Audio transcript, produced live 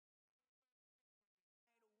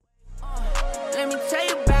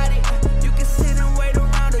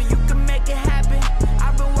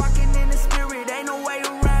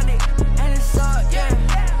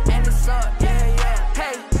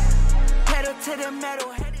to the metal,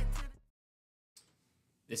 headed to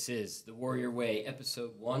This is The Warrior Way,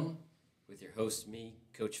 Episode 1, with your host, me,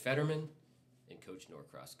 Coach Fetterman, and Coach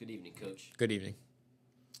Norcross. Good evening, Coach. Good evening.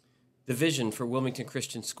 The vision for Wilmington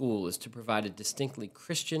Christian School is to provide a distinctly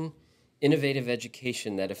Christian, innovative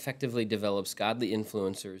education that effectively develops godly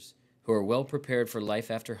influencers who are well prepared for life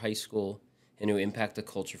after high school and who impact the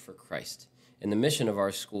culture for Christ. And the mission of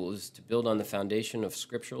our school is to build on the foundation of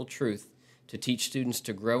scriptural truth to teach students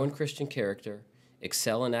to grow in Christian character,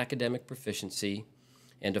 excel in academic proficiency,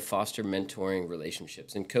 and to foster mentoring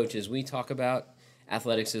relationships. And coaches, we talk about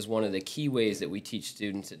athletics is one of the key ways that we teach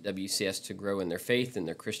students at WCS to grow in their faith and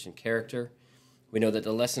their Christian character. We know that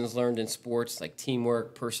the lessons learned in sports like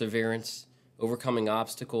teamwork, perseverance, overcoming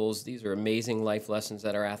obstacles, these are amazing life lessons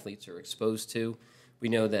that our athletes are exposed to. We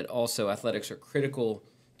know that also athletics are critical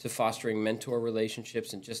to fostering mentor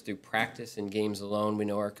relationships, and just through practice and games alone, we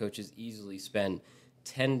know our coaches easily spend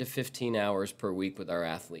 10 to 15 hours per week with our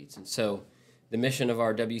athletes. And so the mission of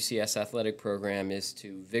our WCS athletic program is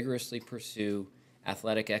to vigorously pursue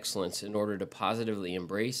athletic excellence in order to positively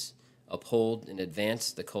embrace, uphold, and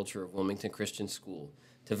advance the culture of Wilmington Christian School,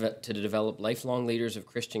 to develop lifelong leaders of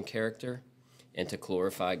Christian character, and to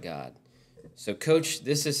glorify God. So, Coach,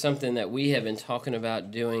 this is something that we have been talking about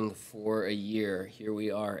doing for a year. Here we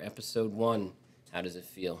are, Episode 1. How does it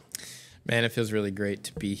feel? Man, it feels really great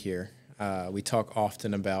to be here. We talk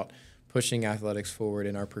often about pushing athletics forward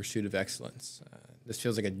in our pursuit of excellence. This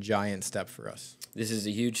feels like a giant step for us. This is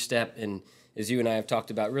a huge step, and as you and I have talked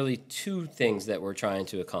about, really two things that we're trying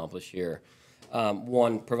to accomplish here.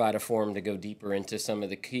 One, provide a forum to go deeper into some of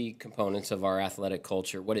the key components of our athletic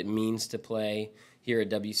culture, what it means to play here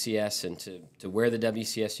at WCS and to wear the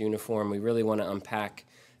WCS uniform. We really want to unpack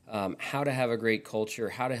how to have a great culture,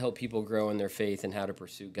 how to help people grow in their faith, and how to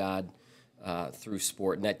pursue God through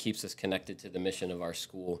sport, and that keeps us connected to the mission of our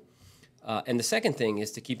school. And the second thing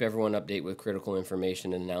is to keep everyone updated with critical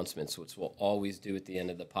information and announcements, which we'll always do at the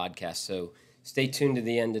end of the podcast. So stay tuned to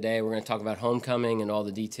the end today. We're going to talk about homecoming and all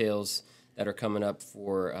the details that are coming up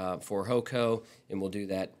for HoCo, and we'll do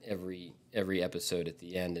that every episode at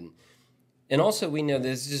the end. And also, we know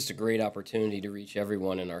this is just a great opportunity to reach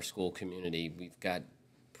everyone in our school community. We've got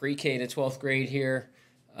pre-K to 12th grade here.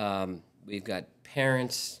 We've got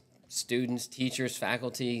parents, students, teachers,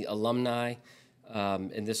 faculty, alumni,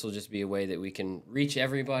 and this will just be a way that we can reach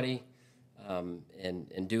everybody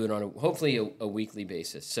and do it on hopefully a weekly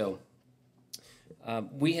basis. So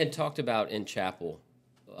we had talked about in chapel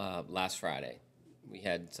last Friday. We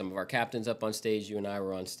had some of our captains up on stage. You and I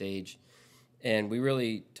were on stage. And we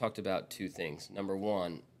really talked about two things. Number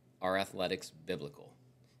one, are athletics biblical?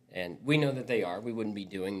 And we know that they are. We wouldn't be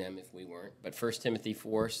doing them if we weren't. But 1 Timothy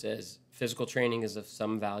 4 says, physical training is of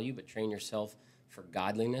some value, but train yourself for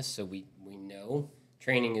godliness. So we know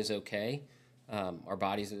training is okay. Our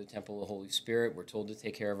bodies are the temple of the Holy Spirit. We're told to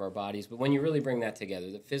take care of our bodies. But when you really bring that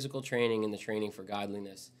together, the physical training and the training for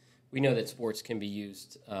godliness, we know that sports can be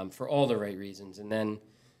used for all the right reasons. And then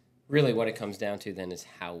really what it comes down to then is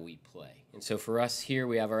how we play. And so for us here,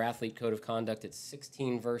 we have our athlete code of conduct. It's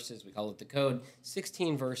 16 verses. We call it the code.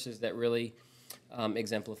 16 verses that really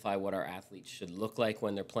exemplify what our athletes should look like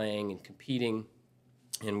when they're playing and competing.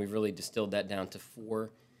 And we've really distilled that down to 4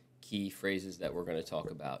 key phrases that we're going to talk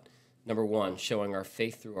about. Number 1, showing our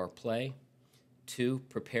faith through our play. 2,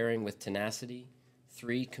 preparing with tenacity.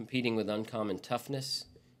 3, competing with uncommon toughness.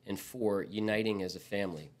 And 4, uniting as a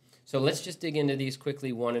family. So let's just dig into these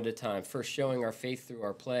quickly one at a time. First, showing our faith through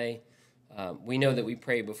our play. We know that we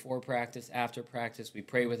pray before practice, after practice. We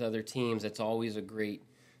pray with other teams. That's always a great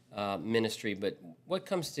ministry. But what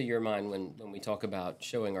comes to your mind when we talk about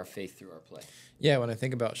showing our faith through our play? Yeah, when I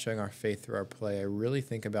think about showing our faith through our play, I really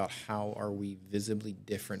think about how are we visibly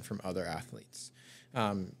different from other athletes.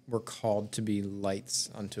 We're called to be lights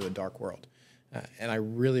unto a dark world. And I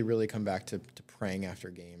really, really come back to praying after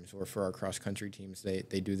games, or for our cross-country teams, they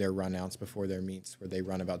do their run-outs before their meets where they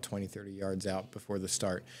run about 20, 30 yards out before the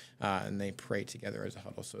start, and they pray together as a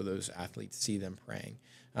huddle so those athletes see them praying.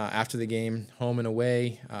 After the game, home and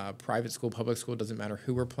away, private school, public school, doesn't matter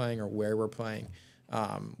who we're playing or where we're playing,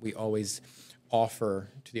 we always offer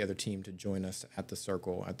to the other team to join us at the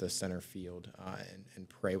circle, at the center field, and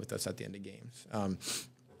pray with us at the end of games.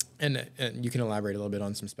 And you can elaborate a little bit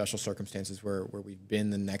on some special circumstances where we've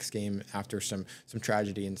been the next game after some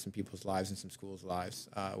tragedy in some people's lives and some schools' lives,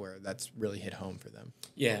 where that's really hit home for them.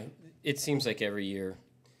 Yeah, it seems like every year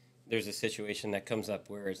there's a situation that comes up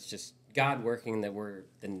where it's just God working that we're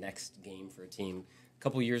the next game for a team. A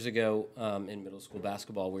couple years ago in middle school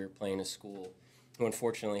basketball, we were playing a school who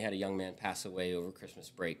unfortunately had a young man pass away over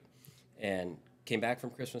Christmas break. And came back from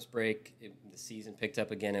Christmas break. The season picked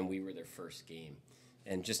up again, and we were their first game.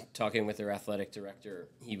 And just talking with their athletic director,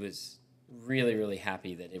 he was really, really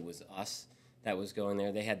happy that it was us that was going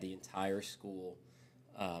there. They had the entire school,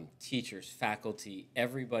 teachers, faculty,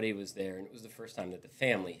 everybody was there, and it was the first time that the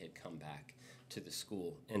family had come back to the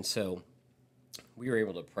school. And so we were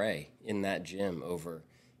able to pray in that gym over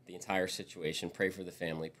the entire situation, pray for the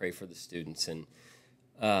family, pray for the students, and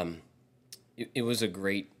it was a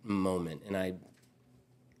great moment. And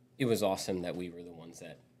it was awesome that we were the ones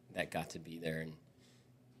that got to be there, and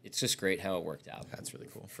it's just great how it worked out. That's really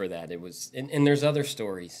cool. For that, it was, and there's other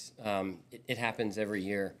stories. It happens every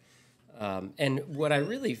year, and what I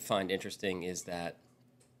really find interesting is that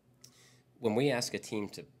when we ask a team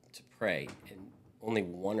to pray, and only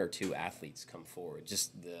one or two athletes come forward,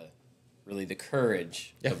 just the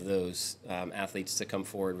courage of those athletes to come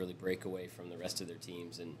forward, really break away from the rest of their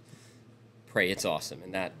teams and pray. It's awesome,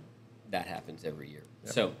 and that happens every year.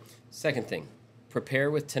 Yep. So, second thing.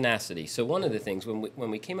 Prepare with tenacity. So one of the things,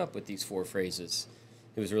 when we came up with these 4 phrases,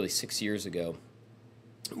 it was really 6 years ago,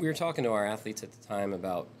 we were talking to our athletes at the time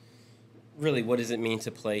about really what does it mean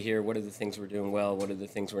to play here? What are the things we're doing well? What are the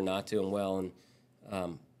things we're not doing well?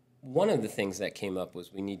 And one of the things that came up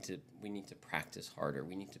was we need to practice harder.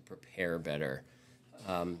 We need to prepare better.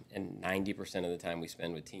 And 90% of the time we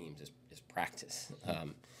spend with teams is practice.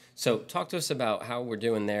 So talk to us about how we're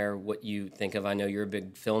doing there, what you think of. I know you're a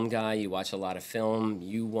big film guy. You watch a lot of film.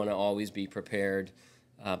 You want to always be prepared.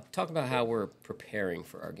 Talk about how we're preparing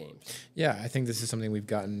for our games. Yeah, I think this is something we've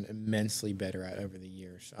gotten immensely better at over the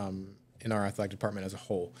years in our athletic department as a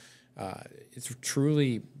whole. It's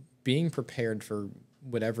truly being prepared for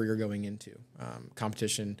whatever you're going into,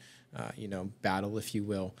 competition, battle, if you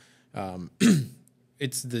will.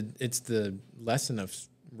 It's the lesson of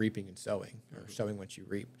reaping and sowing, or sowing what you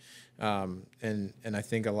reap. And I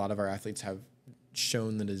think a lot of our athletes have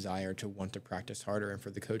shown the desire to want to practice harder. And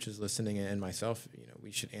for the coaches listening and myself, we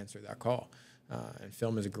should answer that call. And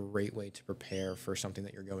film is a great way to prepare for something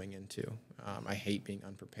that you're going into. I hate being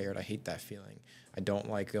unprepared. I hate that feeling. I don't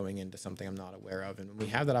like going into something I'm not aware of. And when we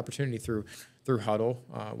have that opportunity through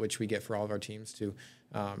HuDL, which we get for all of our teams to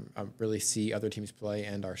really see other teams play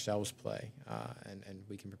and ourselves play, and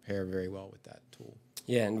we can prepare very well with that tool.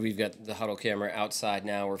 Yeah, and we've got the HuDL camera outside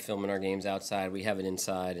now. We're filming our games outside. We have it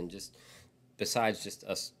inside, and just besides just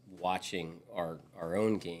us watching our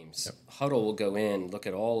own games, HuDL will go in, look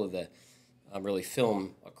at all of the really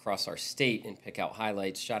film across our state and pick out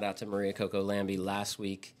highlights. Shout out to Maria Coco Lambie last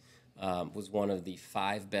week. Was one of the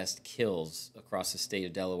 5 best kills across the state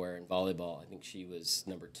of Delaware in volleyball. I think she was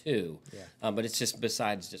number 2. Yeah. But it's just,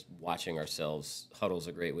 besides just watching ourselves, HuDL's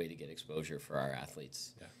a great way to get exposure for our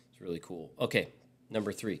athletes. Yeah. It's really cool. Okay,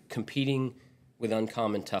 number 3, competing with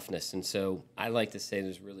uncommon toughness. And so I like to say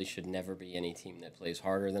there really should never be any team that plays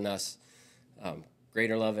harder than us.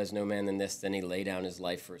 Greater love has no man than this, than he lay down his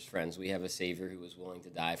life for his friends. We have a Savior who was willing to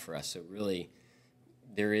die for us. So really,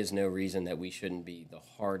 there is no reason that we shouldn't be the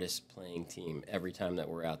hardest playing team every time that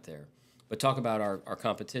we're out there. But talk about our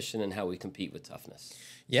competition and how we compete with toughness.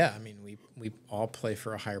 Yeah, I mean, we all play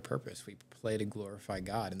for a higher purpose. We play to glorify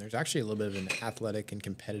God. And there's actually a little bit of an athletic and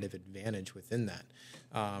competitive advantage within that,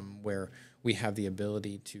 where we have the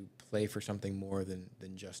ability to play for something more than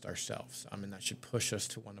just ourselves. And that should push us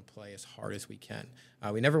to want to play as hard as we can.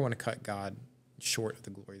 We never want to cut God short of the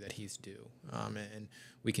glory that he's due. And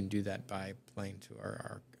we can do that by playing to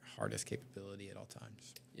our hardest capability at all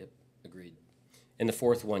times. Yep, agreed. And the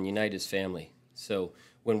 4th one, unite as family. So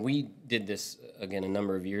when we did this, again, a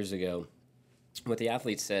number of years ago, what the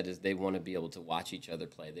athletes said is they want to be able to watch each other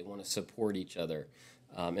play. They want to support each other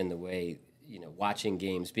in the way, watching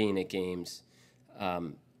games, being at games.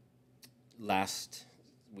 Last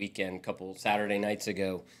weekend, couple Saturday nights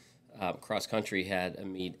ago, cross country had a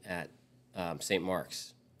meet at St.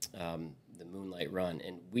 Mark's, the Moonlight Run,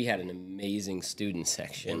 and we had an amazing student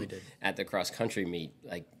section at the cross country meet,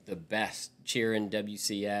 like the best, cheering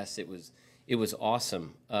WCS. It was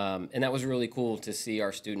awesome, and that was really cool to see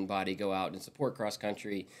our student body go out and support cross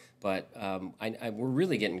country. But we're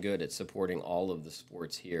really getting good at supporting all of the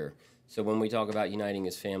sports here. So when we talk about uniting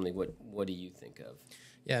as family, what do you think of?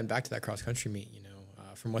 Yeah, and back to that cross country meet,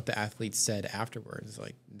 from what the athletes said afterwards,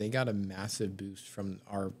 like they got a massive boost from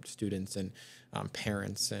our students and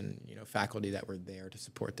parents and faculty that were there to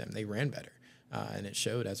support them. They ran better, and it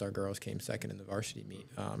showed as our girls came second in the varsity meet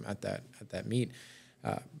at that meet.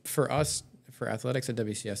 For for athletics at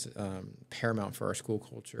WCS, paramount for our school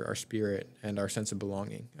culture, our spirit, and our sense of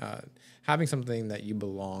belonging. Having something that you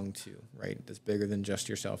belong to, right, that's bigger than just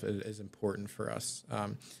yourself is important for us.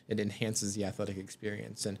 It enhances the athletic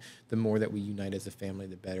experience, and the more that we unite as a family,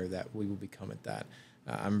 the better that we will become at that.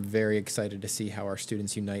 I'm very excited to see how our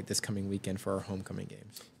students unite this coming weekend for our homecoming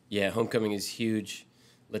games. Yeah, homecoming is huge.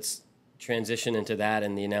 Let's transition into that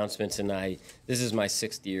and the announcements. And this is my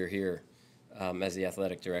 6th year here as the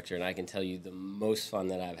athletic director, and I can tell you the most fun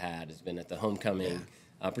that I've had has been at the homecoming,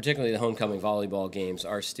 particularly the homecoming volleyball games.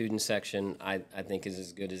 Our student section, I think, is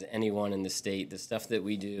as good as anyone in the state. The stuff that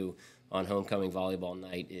we do on homecoming volleyball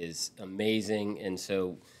night is amazing, and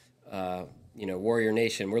so, Warrior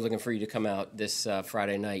Nation, we're looking for you to come out this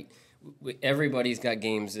Friday night. Everybody's got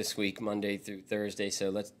games this week, Monday through Thursday,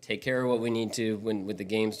 so let's take care of what we need to with the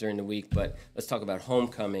games during the week, but let's talk about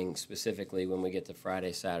homecoming specifically when we get to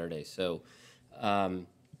Friday, Saturday. So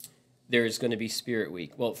there's going to be Spirit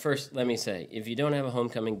Week. Well, first, let me say, if you don't have a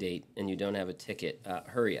homecoming date and you don't have a ticket,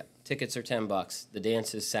 hurry up. Tickets are $10. The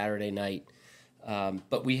dance is Saturday night,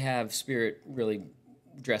 but we have Spirit, really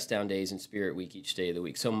dress-down days and Spirit Week each day of the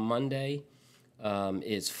week. So Monday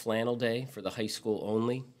is Flannel Day for the high school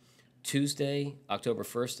only. Tuesday, October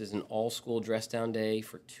 1st, is an all-school dress-down day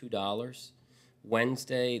for $2.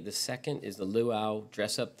 Wednesday, the 2nd, is the luau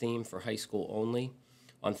dress-up theme for high school only.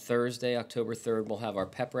 On Thursday, October 3rd, we'll have our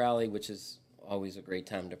pep rally, which is always a great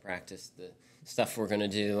time to practice the stuff we're going to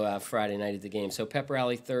do Friday night at the game. So pep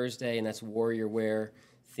rally Thursday, and that's warrior wear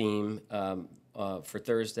theme for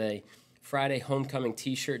Thursday. Friday, homecoming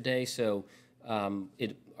T-shirt day. So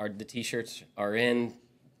the T-shirts are in.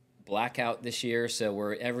 Blackout this year,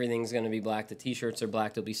 so everything's going to be black. The T-shirts are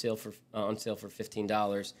black. They'll be on sale for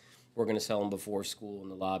 $15. We're going to sell them before school in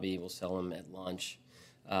the lobby. We'll sell them at lunch.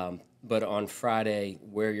 But on Friday,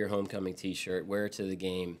 wear your homecoming T-shirt. Wear it to the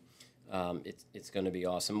game. It's going to be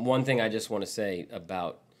awesome. One thing I just want to say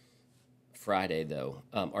about Friday, though,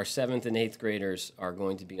 our 7th and 8th graders are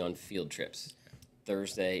going to be on field trips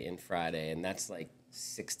Thursday and Friday, and that's like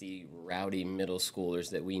 60 rowdy middle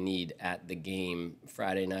schoolers that we need at the game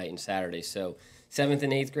Friday night and Saturday. So 7th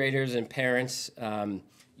and 8th graders and parents,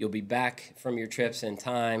 you'll be back from your trips in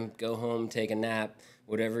time. Go home, take a nap,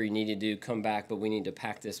 whatever you need to do, come back. But we need to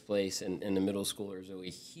pack this place, and the middle schoolers are a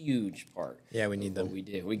huge part. Yeah, we need them. What we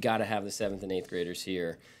do. We got to have the 7th and 8th graders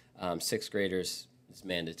here. 6th graders, it's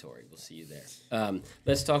mandatory. We'll see you there.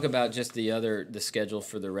 Let's talk about just the schedule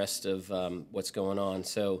for the rest of what's going on.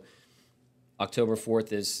 So October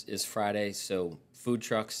 4th is Friday, so food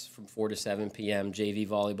trucks from 4 to 7 p.m., JV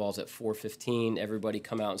volleyball's at 4:15. Everybody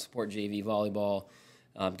come out and support JV volleyball,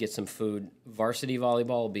 get some food. Varsity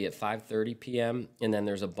volleyball will be at 5:30 p.m., and then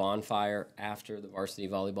there's a bonfire after the varsity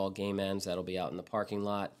volleyball game ends. That'll be out in the parking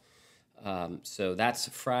lot. So that's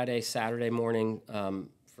Friday. Saturday morning,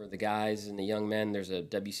 for the guys and the young men, there's a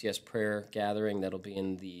WCS prayer gathering that'll be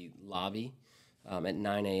in the lobby at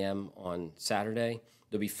 9 a.m. on Saturday.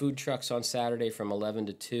 There'll be food trucks on Saturday from 11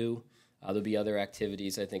 to 2. There'll be other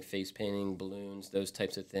activities, I think face painting, balloons, those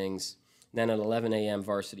types of things. And then at 11 a.m.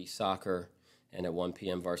 varsity soccer, and at 1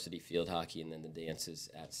 p.m. varsity field hockey, and then the dances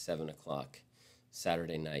at 7 o'clock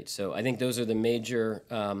Saturday night. So I think those are the major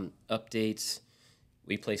updates.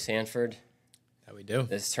 We play Sanford. That we do.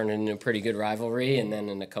 This turned into a pretty good rivalry, and then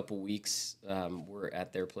in a couple weeks, we're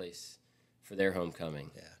at their place for their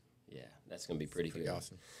homecoming. Yeah, that's going to be pretty good.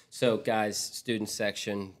 Awesome. So, guys, student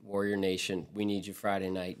section, Warrior Nation, we need you Friday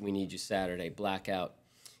night. We need you Saturday. Blackout.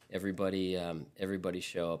 Everybody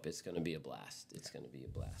show up. It's going to be a blast. It's going to be a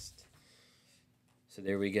blast. So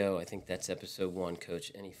there we go. I think that's episode 1,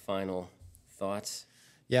 Coach. Any final thoughts?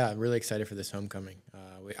 Yeah, I'm really excited for this homecoming.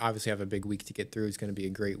 We obviously have a big week to get through. It's going to be a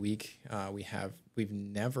great week. We've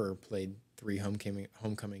never played 3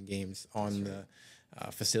 homecoming games on the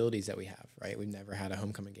facilities that we have, right? We've never had a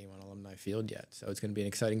homecoming game on Alumni Field yet. So it's going to be an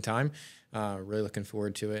exciting time. Really looking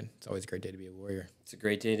forward to it. It's always a great day to be a Warrior. It's a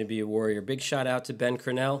great day to be a Warrior. Big shout out to Ben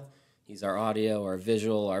Cornell. He's our audio, our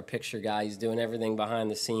visual, our picture guy. He's doing everything behind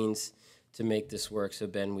the scenes to make this work. So,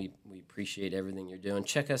 Ben, we appreciate everything you're doing.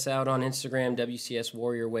 Check us out on Instagram, WCS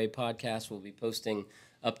Warrior Way Podcast. We'll be posting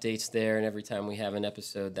updates there, and every time we have an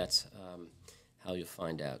episode, that's how you'll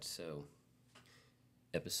find out. So,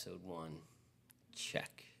 episode 1,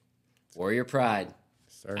 check. Warrior Pride,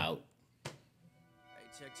 sir. Out. Hey,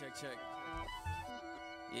 check.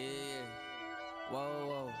 Yeah.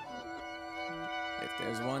 Whoa. If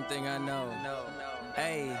there's one thing I know.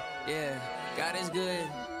 Hey, yeah. God is good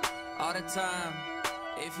all the time.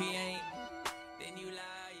 If he ain't